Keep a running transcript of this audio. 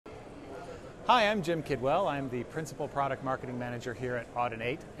Hi, I'm Jim Kidwell. I'm the Principal Product Marketing Manager here at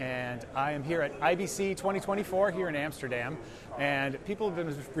Audinate, and I am here at IBC 2024 here in Amsterdam. And people have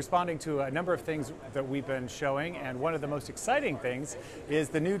been responding to a number of things that we've been showing, and one of the most exciting things is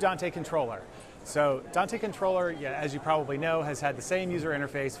the new Dante Controller. So Dante Controller, as you probably know, has had the same user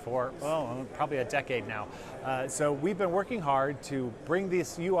interface for, well, probably a decade now. So we've been working hard to bring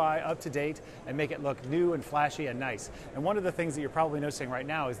this UI up to date and make it look new and flashy and nice. And one of the things that you're probably noticing right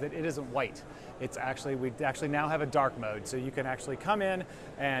now is that it isn't white. We actually now have a dark mode, so you can actually come in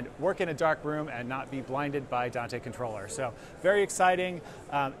and work in a dark room and not be blinded by Dante Controller. So very exciting.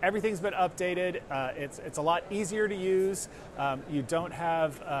 Everything's been updated. It's a lot easier to use. You don't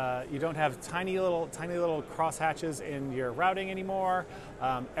have tiny little cross hatches in your routing anymore.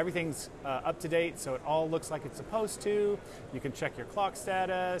 Everything's up to date, so it all looks like it's supposed to. You can check your clock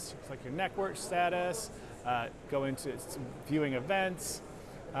status, like your network status, go into viewing events.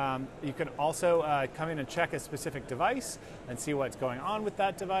 You can also come in and check a specific device and see what's going on with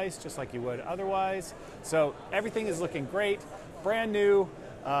that device, just like you would otherwise. So everything is looking great, brand new.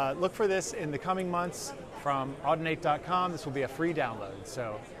 Look for this in the coming months from audinate.com. This will be a free download.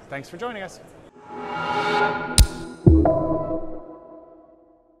 So thanks for joining us.